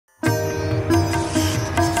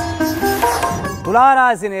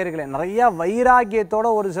துளாராசி நேயர்களே, நிறைய வைராக்கியத்தோட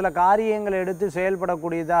ஒரு சில காரியங்களை எடுத்து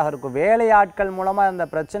செயல்படக்கூடியதாக இருக்கும். வேலையாட்கள் மூலமாக அந்த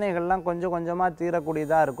பிரச்சனைகள்லாம் கொஞ்சம் கொஞ்சமாக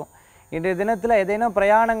தீரக்கூடியதாக இருக்கும். இன்றைய தினத்தில் ஏதேனும்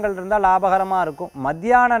பிரயாணங்கள் இருந்தால் லாபகரமாக இருக்கும்.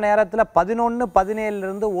 மத்தியான நேரத்தில்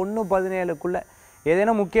 11:17 1:17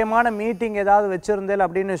 ஏதேனும் முக்கியமான மீட்டிங் ஏதாவது வச்சுருந்தேன்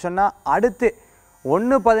அப்படின்னு சொன்னால் அடுத்து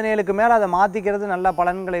 1:17 மேலே அதை மாற்றிக்கிறது நல்ல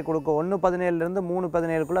பலன்களை கொடுக்கும். 1:17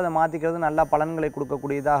 3:17 அதை மாற்றிக்கிறது நல்ல பலன்களை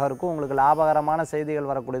கொடுக்கக்கூடியதாக இருக்கும். உங்களுக்கு லாபகரமான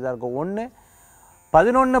செய்திகள் வரக்கூடியதாக இருக்கும்.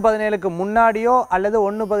 11:17 முன்னாடியோ அல்லது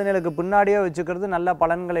 1:17 பின்னாடியோ வச்சுக்கிறது நல்ல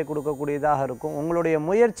பலன்களை கொடுக்கக்கூடியதாக இருக்கும். உங்களுடைய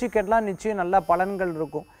முயற்சிக்கெல்லாம் நிச்சயம் நல்ல பலன்கள்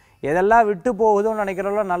இருக்கும். எதெல்லாம் விட்டு போகுதோன்னு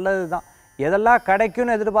நினைக்கிறோம் நல்லது தான். எதெல்லாம்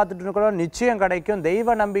கிடைக்கும்னு எதிர்பார்த்துட்டு இருக்கிறோம் நிச்சயம் கிடைக்கும்.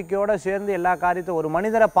 தெய்வ நம்பிக்கையோடு சேர்ந்து எல்லா காரியத்தையும் ஒரு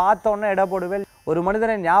மனிதரை பார்த்தோன்னே இடப்படுவேன். ஒரு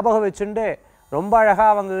மனிதரை ஞாபகம் வச்சுட்டு ரொம்ப அழகாக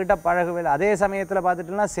அவங்கக்கிட்ட பழகுவேன். அதே சமயத்தில்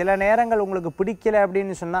பார்த்துட்டோம்னா சில நேரங்கள் உங்களுக்கு பிடிக்கலை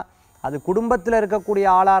அப்படின்னு சொன்னால் அது குடும்பத்தில் இருக்கக்கூடிய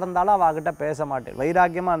ஆளாக இருந்தாலும் அவகிட்ட பேச மாட்டேன்.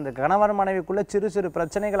 வைராக்கியமாக இருந்து கணவன் மனைவிக்குள்ளே சிறு சிறு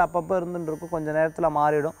பிரச்சனைகள் அப்பப்போ இருந்துட்டு இருக்கும். கொஞ்சம் நேரத்தில்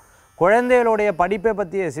மாறிடும். குழந்தைகளுடைய படிப்பை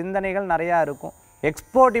பற்றிய சிந்தனைகள் நிறையா இருக்கும்.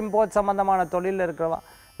 எக்ஸ்போர்ட் இம்போர்ட் சம்மந்தமான தொழிலில் இருக்கிறவா,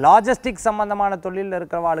 லாஜிஸ்டிக் சம்பந்தமான தொழிலில்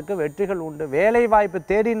இருக்கிறவாளுக்கு வெற்றிகள் உண்டு. வேலை வாய்ப்பு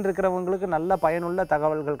தேடின்னு இருக்கிறவங்களுக்கு நல்ல பயனுள்ள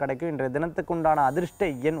தகவல்கள் கிடைக்கும். இன்றைய தினத்துக்குண்டான அதிர்ஷ்ட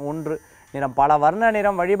எண் 1, நிறம் பல வர்ண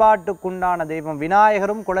நிறம். வழிபாட்டுக்குண்டான தெய்வம்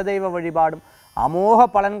விநாயகரும் குலதெய்வ வழிபாடும் அமோக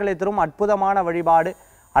பலன்களை தரும் அற்புதமான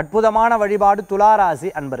வழிபாடு துளாராசி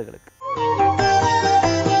அன்பர்களுக்கு.